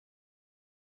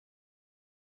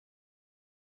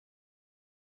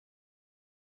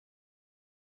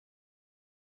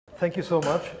Thank you so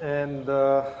much, and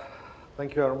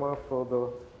thank you, Arma, for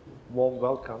the warm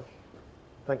welcome.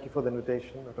 Thank you for the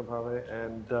invitation, Dr. Bhave,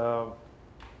 and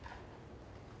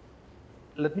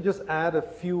let me just add a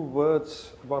few words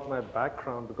about my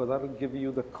background because that will give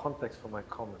you the context for my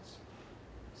comments.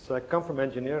 So I come from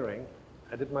engineering.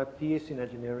 I did my PhD in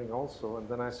engineering also, and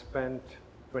then I spent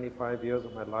 25 years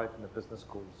of my life in a business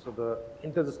school. So the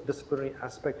interdisciplinary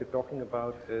aspect you're talking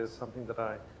about is something that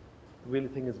I really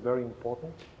think is very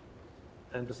important.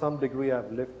 And to some degree, I've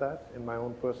lived that in my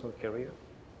own personal career.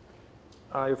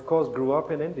 I, of course, grew up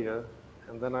in India,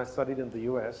 and then I studied in the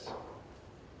US,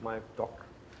 my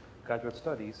graduate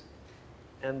studies.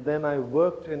 And then I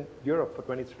worked in Europe for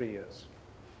 23 years.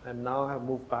 And now I have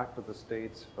moved back to the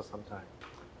States for some time.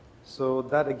 So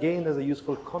that, again, is a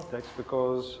useful context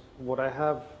because what I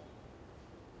have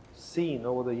seen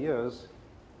over the years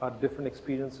are different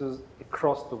experiences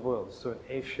across the world. So in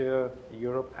Asia,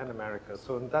 Europe, and America.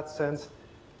 So in that sense,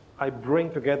 I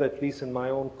bring together, at least in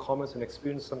my own comments and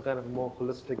experience, some kind of more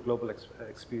holistic global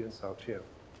experience out here.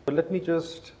 But let me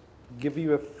just give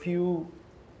you a few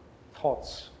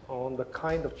thoughts on the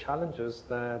kind of challenges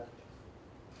that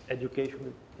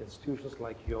educational institutions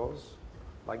like yours,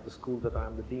 like the school that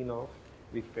I'm the dean of,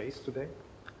 we face today.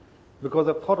 Because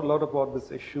I've thought a lot about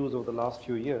these issues over the last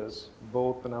few years,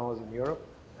 both when I was in Europe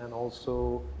and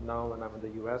also now when I'm in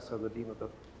the US as the dean of the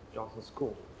Johnson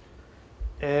School.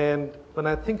 And when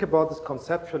I think about this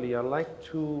conceptually, I like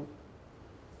to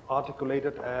articulate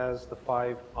it as the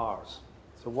 5 R's.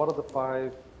 So what are the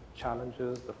 5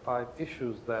 challenges, the 5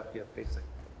 issues that we are facing?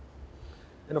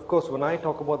 And of course, when I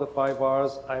talk about the 5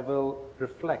 R's, I will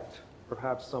reflect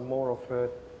perhaps some more of a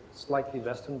slightly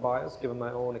Western bias, given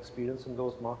my own experience in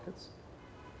those markets.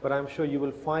 But I'm sure you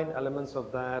will find elements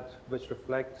of that which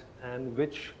reflect and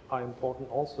which are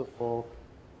important also for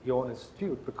your own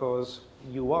institute, because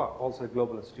you are also a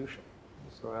global institution.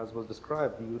 So as was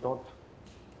described, you don't,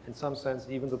 in some sense,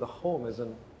 even though the home is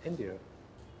in India,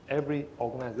 every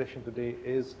organization today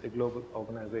is a global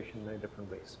organization in many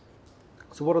different ways.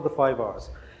 So what are the 5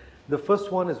 R's? The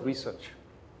first one is research.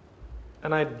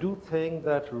 And I do think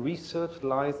that research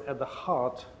lies at the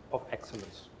heart of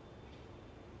excellence.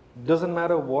 Doesn't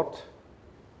matter what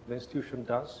the institution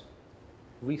does,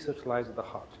 research lies at the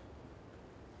heart.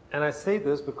 And I say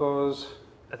this because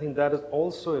I think that is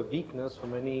also a weakness for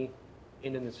many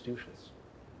Indian institutions.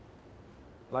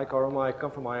 Like Arama, I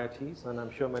come from IITs, and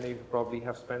I'm sure many of you probably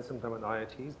have spent some time in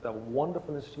IITs. They're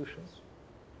wonderful institutions,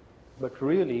 but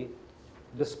really,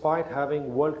 despite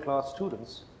having world-class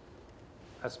students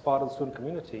as part of the student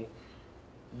community,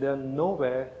 they're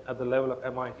nowhere at the level of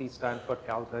MIT, Stanford,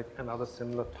 Caltech, and other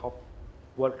similar top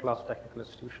world-class technical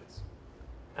institutions.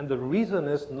 And the reason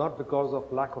is not because of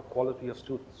lack of quality of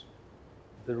students.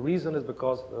 The reason is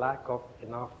because lack of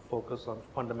enough focus on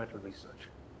fundamental research.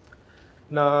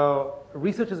 Now,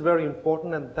 research is very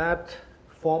important, and that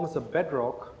forms a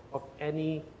bedrock of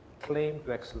any claim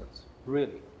to excellence,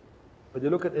 really. But you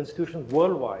look at institutions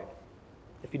worldwide,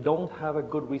 if you don't have a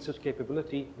good research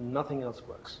capability, nothing else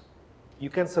works. You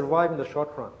can survive in the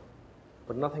short run,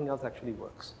 but nothing else actually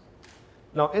works.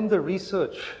 Now, in the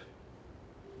research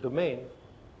domain,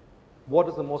 what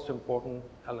is the most important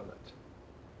element?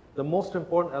 The most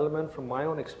important element from my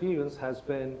own experience has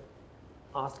been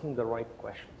asking the right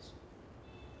questions.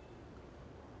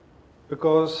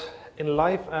 Because in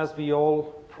life, as we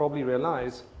all probably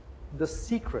realize, the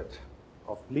secret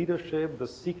of leadership, the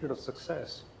secret of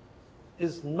success,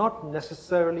 is not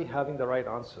necessarily having the right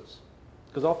answers,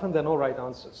 because often there are no right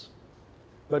answers,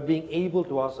 but being able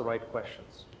to ask the right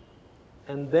questions,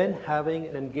 and then having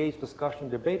an engaged discussion,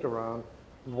 debate around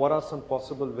what are some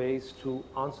possible ways to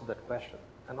answer that question.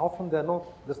 And often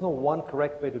there's no one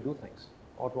correct way to do things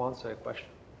or to answer a question.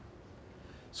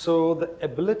 So the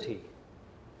ability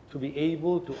to be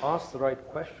able to ask the right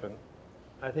question,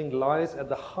 I think, lies at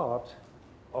the heart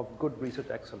of good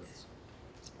research excellence.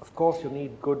 Of course, you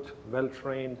need good,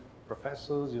 well-trained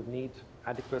professors, you need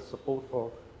adequate support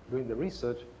for doing the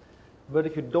research, but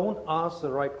if you don't ask the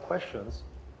right questions,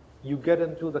 you get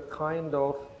into the kind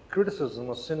of criticism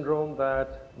or syndrome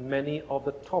that many of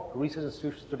the top research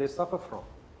institutions today suffer from.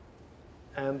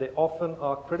 And they often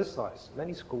are criticized,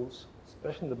 many schools,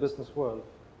 especially in the business world,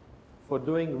 for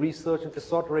doing research in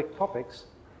esoteric topics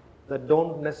that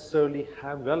don't necessarily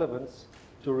have relevance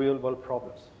to real-world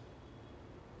problems.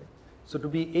 So to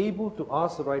be able to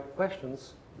ask the right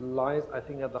questions lies, I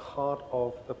think, at the heart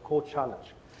of the core challenge.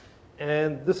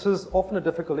 And this is often a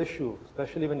difficult issue,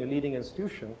 especially when you're leading an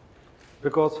institution,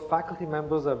 because faculty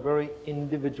members are very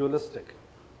individualistic,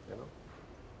 you know.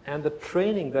 And the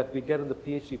training that we get in the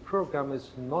PhD program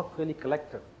is not really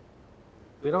collective.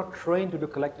 We're not trained to do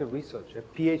collective research. A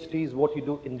PhD is what you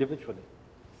do individually.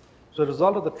 So as a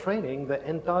result of the training, the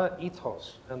entire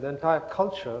ethos and the entire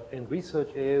culture in research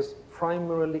is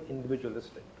primarily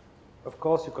individualistic. Of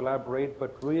course, you collaborate,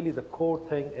 but really the core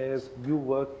thing is you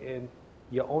work in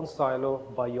your own silo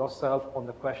by yourself on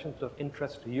the questions of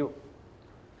interest to you.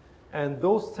 And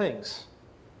those things,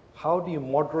 how do you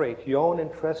moderate your own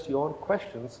interests, your own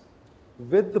questions,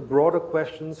 with the broader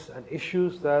questions and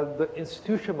issues that the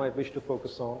institution might wish to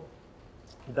focus on,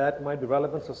 that might be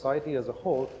relevant to society as a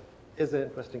whole, is an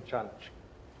interesting challenge.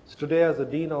 So today, as a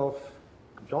dean of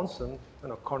Johnson,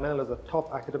 Cornell is a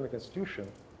top academic institution,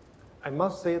 I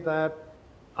must say that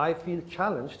I feel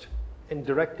challenged in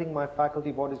directing my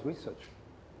faculty body's research.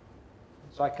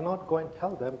 So I cannot go and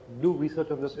tell them, do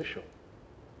research on this issue,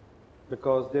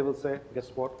 because they will say, guess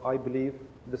what, I believe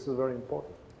this is very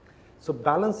important. So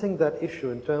balancing that issue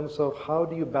in terms of how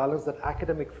do you balance that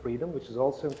academic freedom, which is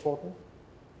also important,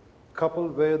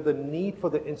 coupled with the need for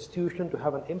the institution to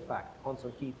have an impact on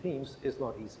some key themes is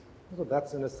not easy. So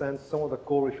that's, in a sense, some of the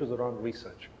core issues around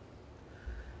research.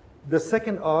 The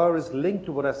second R is linked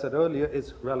to what I said earlier,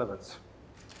 is relevance.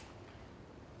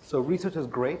 So research is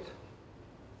great,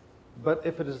 but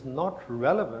if it is not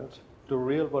relevant to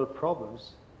real-world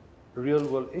problems,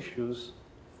 real-world issues,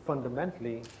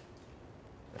 fundamentally,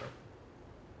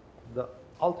 the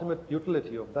ultimate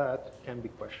utility of that can be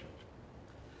questioned.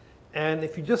 And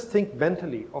if you just think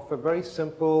mentally of a very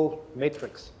simple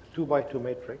matrix, 2x2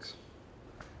 matrix,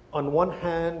 on one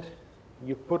hand,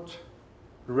 you put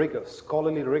rigor,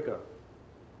 scholarly rigor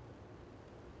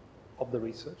of the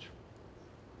research.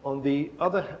 On the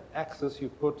other axis, you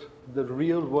put the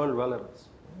real-world relevance.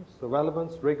 So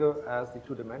relevance, rigor as the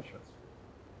two dimensions.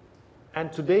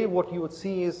 And today, what you would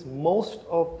see is most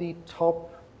of the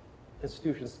top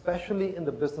institutions, especially in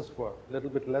the business world, a little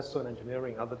bit less so in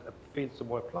engineering, other fields are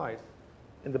more applied.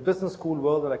 In the business school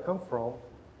world that I come from,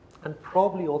 and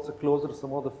probably also closer to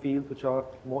some other fields which are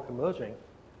more emerging,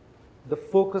 the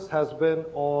focus has been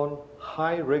on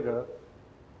high rigor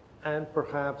and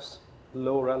perhaps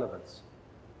low relevance.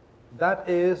 That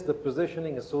is the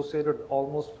positioning associated with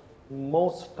almost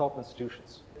most top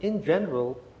institutions. In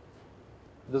general,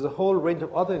 there's a whole range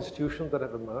of other institutions that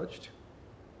have emerged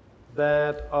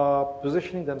that are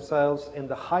positioning themselves in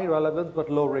the high relevance but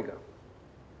low rigor.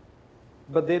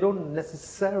 But they don't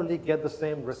necessarily get the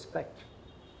same respect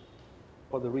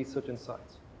for the research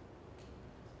insights.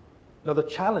 Now, the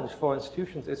challenge for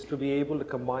institutions is to be able to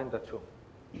combine the two.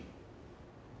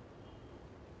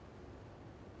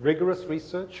 Rigorous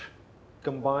research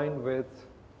combined with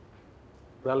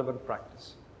relevant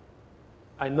practice.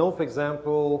 I know, for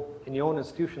example, in your own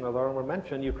institution, as I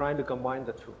mentioned, you're trying to combine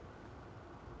the two.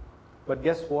 But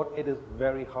guess what? It is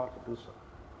very hard to do so.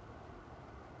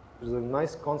 It is a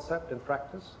nice concept in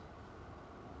practice,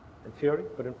 in theory,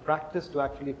 but in practice, to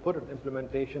actually put it in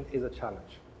implementation is a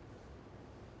challenge.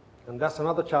 And that's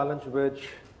another challenge which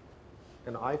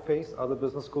I face, other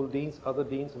business school deans, other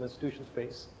deans of institutions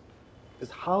face, is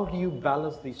how do you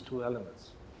balance these two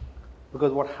elements?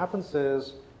 Because what happens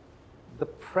is the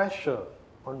pressure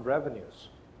on revenues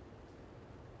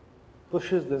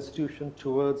pushes the institution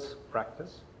towards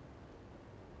practice.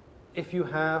 If you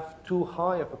have too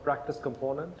high of a practice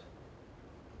component,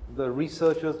 the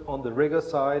researchers on the rigor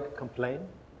side complain.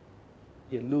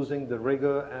 You're losing the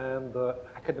rigor and the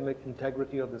academic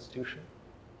integrity of the institution.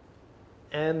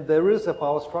 And there is a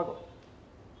power struggle.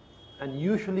 And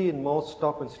usually in most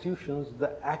top institutions,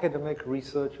 the academic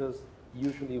researchers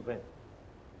usually win.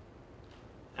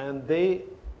 And they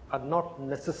are not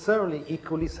necessarily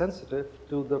equally sensitive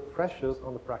to the pressures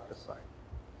on the practice side.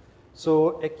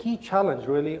 So a key challenge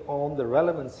really on the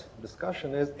relevance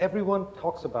discussion is everyone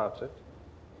talks about it,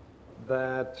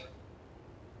 that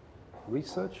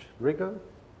research, rigor,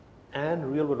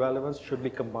 and real-world relevance should be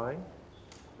combined,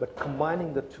 but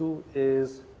combining the two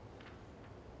is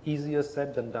easier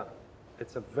said than done.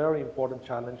 It's a very important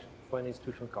challenge for an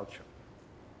institutional culture.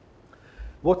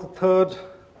 What's the third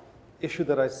issue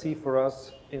that I see for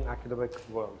us in academic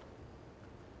world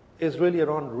is really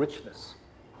around richness.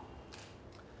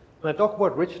 When I talk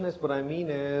about richness, what I mean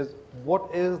is what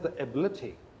is the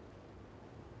ability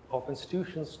of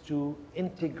institutions to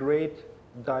integrate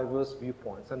diverse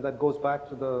viewpoints. And that goes back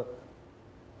to the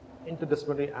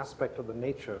interdisciplinary aspect of the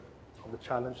nature of the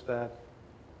challenge that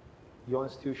your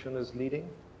institution is leading,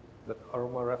 that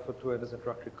Aruma referred to in his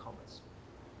introductory comments.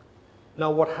 Now,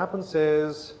 what happens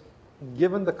is,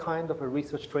 given the kind of a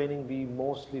research training we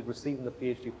mostly receive in the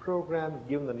PhD program,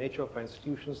 given the nature of our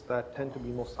institutions that tend to be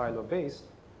more silo-based,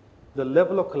 the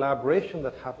level of collaboration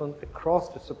that happens across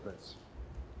disciplines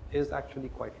is actually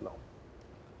quite low.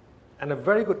 And a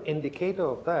very good indicator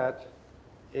of that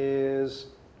is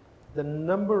the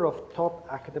number of top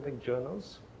academic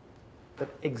journals that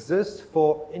exist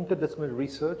for interdisciplinary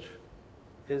research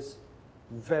is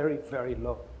very, very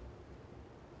low.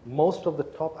 Most of the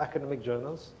top academic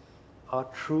journals are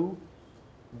true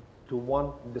to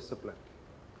one discipline.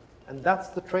 And that's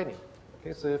the training.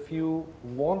 Okay, so if you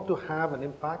want to have an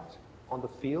impact on the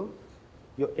field,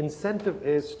 your incentive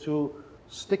is to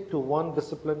stick to one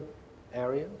discipline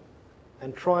area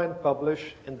and try and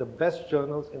publish in the best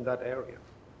journals in that area.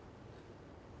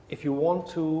 If you want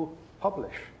to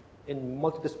publish in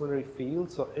multidisciplinary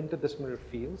fields or interdisciplinary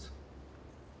fields,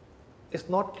 it's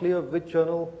not clear which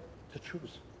journal to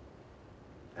choose.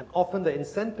 And often the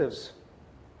incentives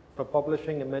for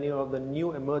publishing in many of the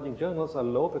new emerging journals are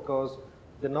low because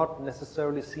they're not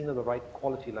necessarily seen at the right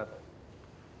quality level.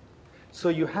 So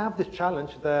you have this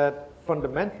challenge that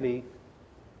fundamentally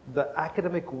the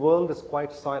academic world is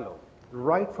quite siloed,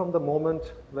 right from the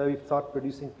moment where we start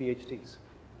producing PhDs.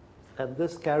 And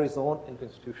this carries on into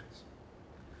institutions.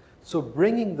 So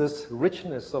bringing this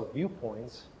richness of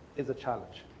viewpoints is a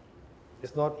challenge.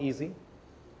 It's not easy.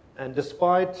 And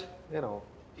despite,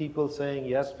 people saying,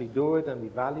 yes, we do it and we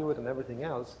value it and everything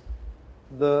else,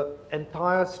 the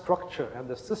entire structure and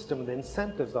the system, the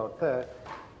incentives out there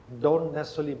don't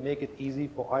necessarily make it easy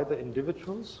for either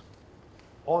individuals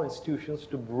or institutions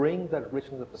to bring that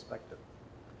richness of perspective.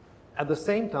 At the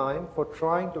same time, for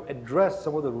trying to address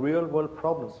some of the real world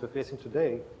problems we're facing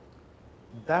today,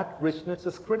 that richness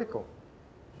is critical.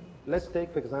 Let's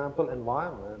take, for example,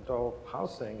 environment or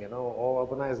housing, or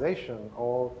urbanization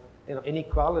or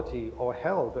inequality or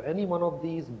health or any one of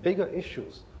these bigger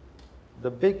issues, the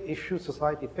big issues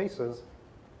society faces.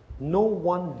 No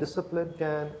one discipline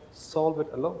can solve it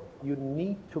alone. You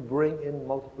need to bring in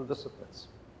multiple disciplines.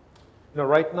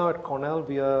 Right now at Cornell,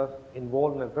 we are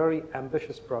involved in a very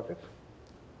ambitious project.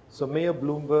 So Mayor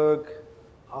Bloomberg,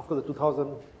 after the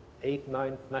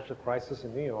 2008-9 financial crisis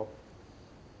in New York,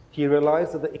 he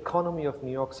realized that the economy of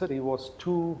New York City was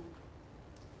too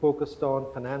focused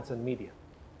on finance and media.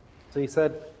 So he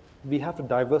said, we have to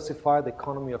diversify the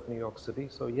economy of New York City.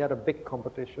 So he had a big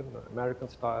competition, American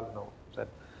style, said,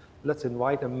 let's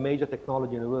invite a major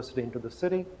technology university into the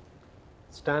city.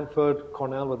 Stanford,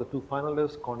 Cornell were the two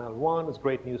finalists. Cornell won. It's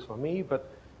great news for me.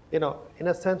 But, in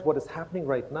a sense, what is happening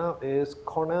right now is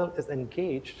Cornell is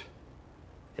engaged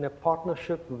in a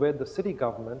partnership with the city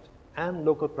government and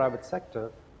local private sector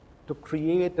to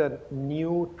create a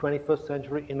new 21st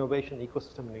century innovation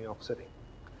ecosystem in New York City.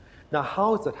 Now,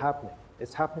 how is that happening?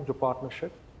 It's happening through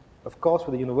partnership, of course,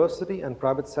 with the university and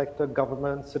private sector,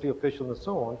 government, city officials, and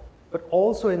so on, but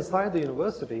also inside the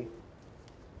university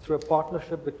through a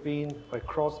partnership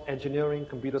across engineering,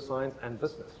 computer science, and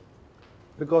business.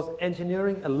 Because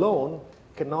engineering alone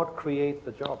cannot create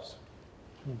the jobs.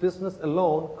 Business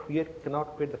alone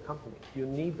cannot create the company. You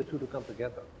need the two to come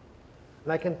together.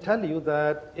 And I can tell you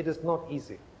that it is not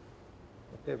easy.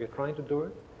 Okay, we're trying to do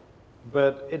it,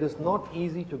 but it is not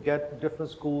easy to get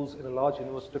different schools in a large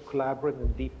university to collaborate in a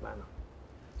deep manner.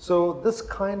 So this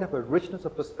kind of a richness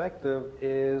of perspective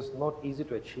is not easy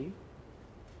to achieve,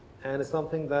 and it's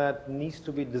something that needs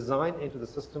to be designed into the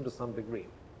system to some degree.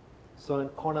 So in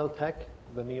Cornell Tech,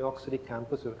 the New York City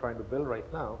campus we're trying to build right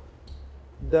now,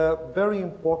 there are very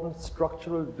important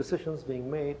structural decisions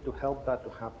being made to help that to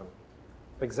happen.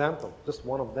 For example, just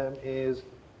one of them is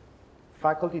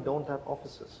faculty don't have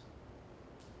offices.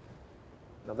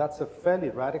 Now that's a fairly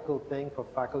radical thing for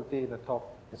faculty in a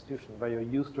top institution where you're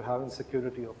used to having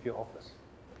security of your office.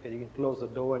 Okay, you can close the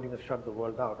door and you can shut the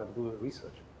world out and do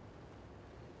research.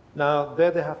 Now there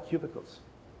they have cubicles,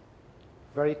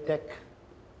 very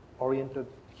tech-oriented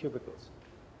cubicles.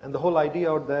 And the whole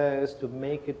idea out there is to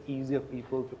make it easier for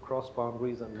people to cross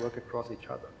boundaries and work across each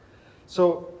other.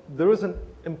 So there is an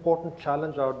important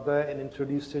challenge out there in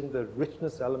introducing the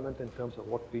richness element in terms of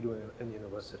what we do in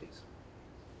universities.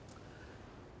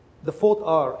 The fourth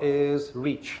R is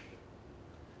reach.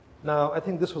 Now, I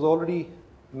think this was already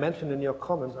mentioned in your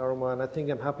comments, Aruma, and I think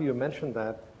I'm happy you mentioned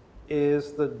that,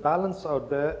 is the balance out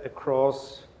there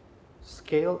across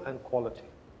scale and quality.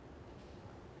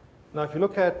 Now, if you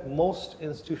look at most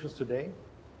institutions today,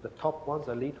 the top ones,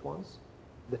 elite ones,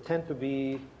 they tend to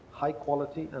be high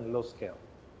quality and low scale.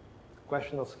 The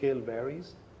question of scale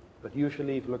varies, but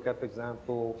usually if you look at, for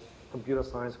example, computer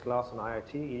science class in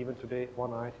IIT, even today, one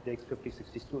IIT takes 50,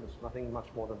 60 students, nothing much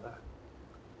more than that.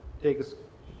 Take a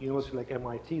university like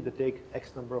MIT, they take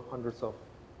X number of hundreds of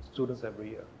students every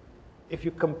year. If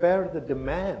you compare the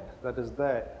demand that is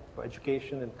there for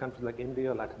education in countries like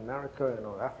India, Latin America,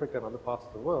 Africa, and other parts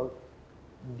of the world,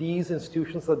 these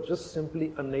institutions are just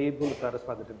simply unable to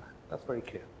satisfy the demand. That's very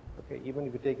clear. Okay, even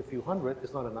if you take a few hundred,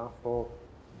 it's not enough for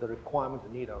the requirement, the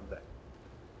need out there.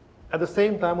 At the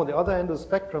same time, on the other end of the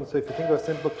spectrum, so if you think of a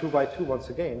simple 2 by 2 once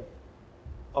again,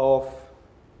 of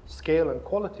scale and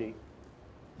quality,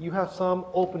 you have some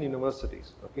open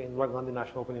universities. Okay, Indira Gandhi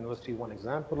National Open University is one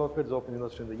example of it. There's Open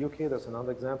University in the UK, that's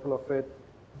another example of it,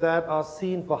 that are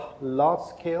seen for large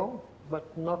scale,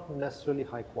 but not necessarily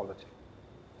high quality.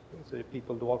 Okay, so if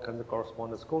people do all kinds of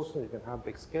correspondence courses, you can have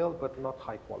big scale, but not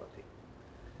high quality.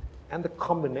 And the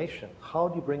combination, how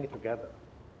do you bring it together?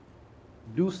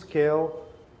 Do scale,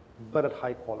 but at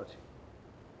high quality.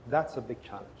 That's a big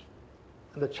challenge.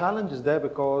 And the challenge is there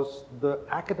because the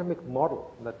academic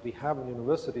model that we have in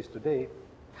universities today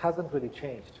hasn't really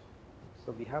changed.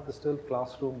 So we have the still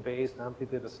classroom-based,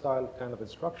 amphitheater-style kind of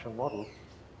instruction model,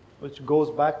 which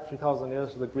goes back 3,000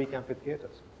 years to the Greek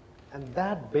amphitheaters. And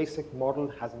that basic model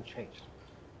hasn't changed.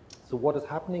 So what is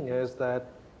happening is that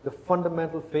the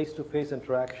fundamental face-to-face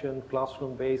interaction,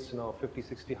 classroom-based, 50,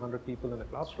 60, 100 people in a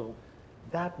classroom,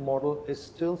 that model is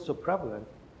still so prevalent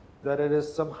that it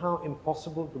is somehow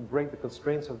impossible to break the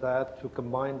constraints of that to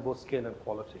combine both scale and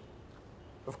quality.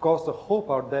 Of course, the hope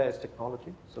out there is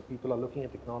technology. So people are looking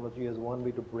at technology as one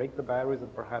way to break the barriers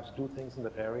and perhaps do things in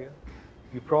that area.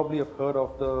 You probably have heard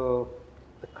of the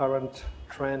current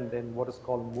trend in what is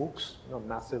called MOOCs,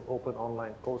 massive open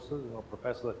online courses.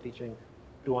 Professors are teaching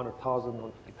 200,000,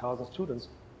 150,000 students.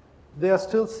 They are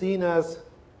still seen as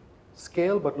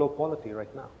scale but low quality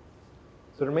right now.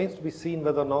 So it remains to be seen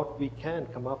whether or not we can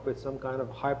come up with some kind of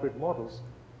hybrid models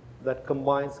that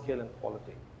combine scale and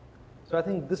quality. So I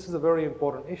think this is a very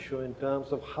important issue in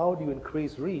terms of how do you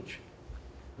increase reach,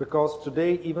 because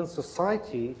today even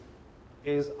society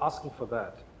is asking for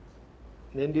that.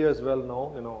 In India as well,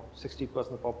 60%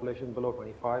 of the population below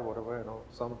 25, whatever,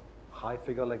 some high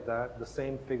figure like that. The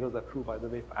same figures are true, by the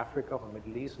way, for Africa, for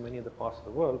Middle East, many other parts of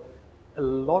the world. A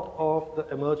lot of the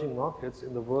emerging markets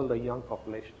in the world are young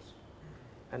populations.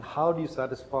 And how do you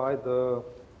satisfy the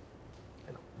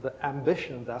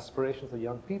ambition, the aspirations of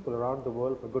young people around the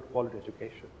world for good quality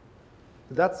education?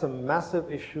 So that's a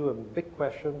massive issue, a big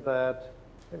question that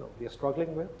we are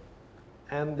struggling with.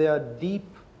 And there are deep,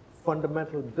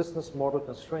 fundamental business model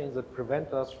constraints that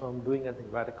prevent us from doing anything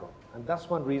radical. And that's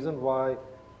one reason why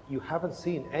you haven't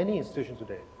seen any institution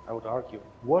today, I would argue,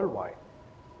 worldwide,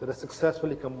 that has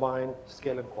successfully combined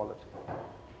scale and quality.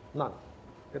 None,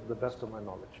 to the best of my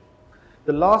knowledge.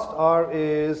 The last R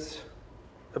is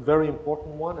a very important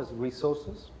one, is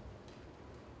resources.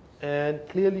 And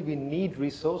clearly we need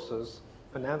resources,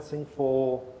 financing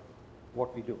for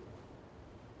what we do.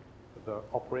 The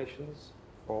operations,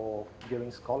 for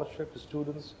giving scholarship to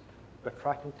students, for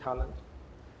attracting talent.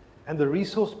 And the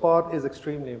resource part is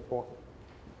extremely important.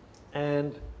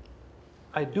 And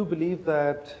I do believe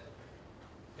that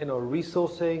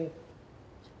resourcing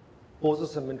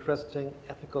poses some interesting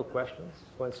ethical questions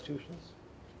for institutions,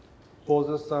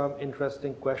 poses some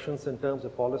interesting questions in terms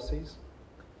of policies.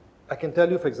 I can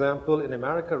tell you, for example, in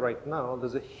America right now,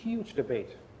 there's a huge debate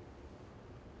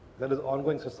that is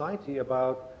ongoing in society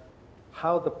about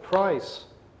how the price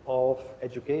of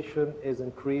education is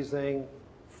increasing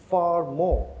far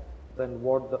more than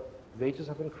what the wages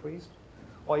have increased,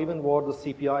 or even what the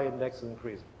CPI index is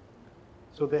increasing.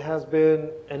 So there has been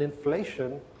an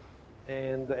inflation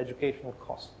in the educational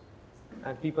cost.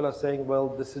 And people are saying, well,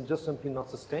 this is just simply not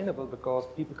sustainable because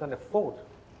people can't afford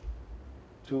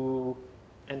to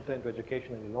enter into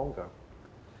education any longer.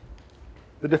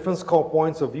 The different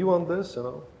points of view on this,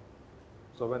 so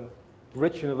when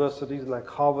rich universities like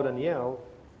Harvard and Yale,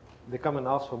 they come and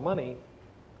ask for money,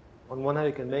 on one hand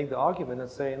you can make the argument and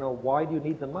say, why do you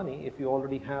need the money if you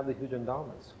already have the huge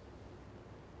endowments?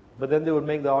 But then they would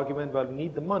make the argument, well, we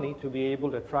need the money to be able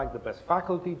to attract the best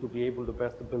faculty, to be able to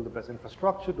build the best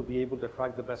infrastructure, to be able to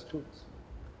attract the best students.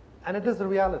 And it is the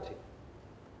reality.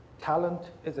 Talent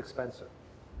is expensive.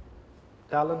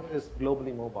 Talent is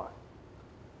globally mobile.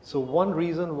 So one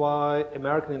reason why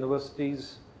American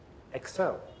universities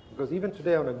excel, because even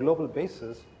today on a global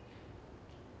basis,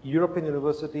 European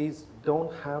universities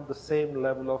don't have the same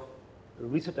level of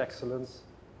research excellence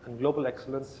and global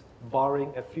excellence,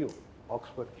 barring a few.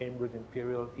 Oxford, Cambridge,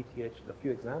 Imperial, ETH, a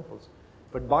few examples.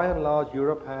 But by and large,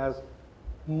 Europe has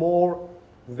more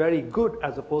very good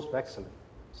as opposed to excellent.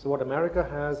 So what America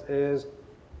has is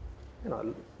a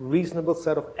reasonable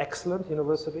set of excellent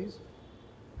universities.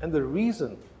 And the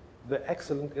reason they're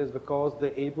excellent is because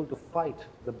they're able to fight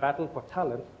the battle for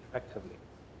talent effectively.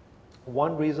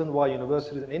 One reason why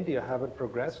universities in India haven't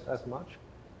progressed as much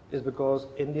is because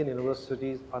Indian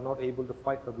universities are not able to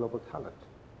fight for global talent,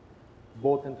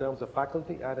 both in terms of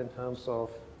faculty and in terms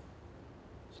of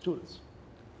students.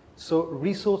 So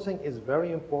resourcing is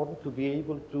very important to be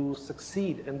able to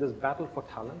succeed in this battle for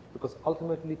talent, because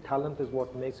ultimately talent is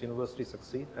what makes university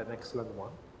succeed, an excellent one.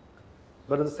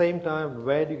 But at the same time,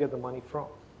 where do you get the money from?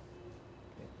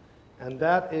 Okay. And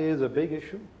that is a big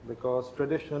issue, because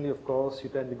traditionally, of course, you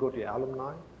tend to go to your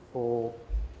alumni for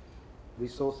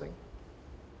resourcing.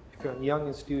 If you're a young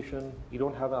institution, you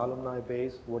don't have an alumni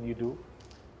base, what do?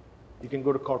 You can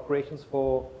go to corporations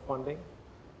for funding.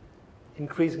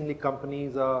 Increasingly,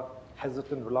 companies are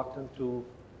hesitant, reluctant to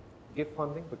give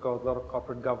funding because a lot of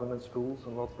corporate governance rules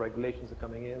and lots of regulations are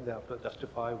coming in. They have to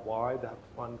justify why they have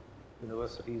to fund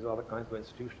universities or other kinds of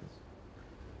institutions.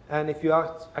 And if you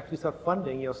actually start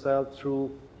funding yourself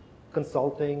through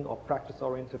consulting or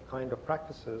practice-oriented kind of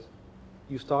practices,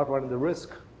 you start running the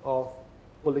risk of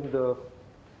pulling the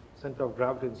center of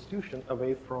gravity institution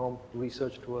away from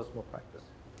research towards more practice.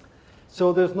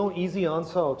 So there's no easy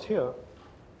answer out here.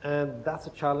 And that's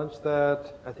a challenge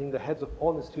that I think the heads of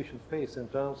all institutions face in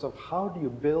terms of how do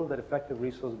you build that effective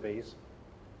resource base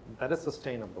that is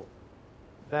sustainable,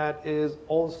 that is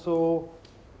also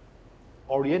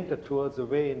oriented towards a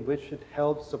way in which it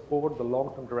helps support the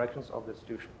long-term directions of the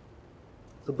institution.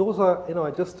 So those are,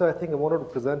 I think I wanted to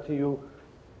present to you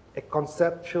a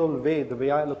conceptual way, the way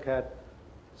I look at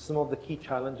some of the key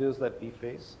challenges that we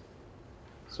face.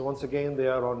 So once again, they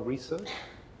are on research,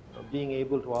 being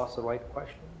able to ask the right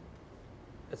question.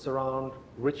 It's around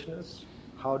richness.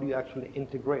 How do you actually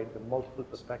integrate the multiple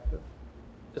perspectives?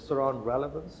 It's around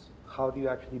relevance. How do you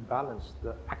actually balance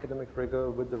the academic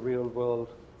rigor with the real world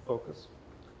focus?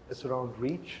 It's around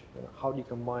reach. How do you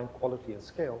combine quality and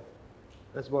scale?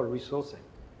 And it's about resourcing.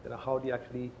 How do you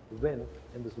actually win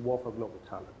in this war for global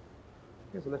talent?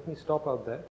 Okay, so let me stop out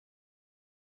there.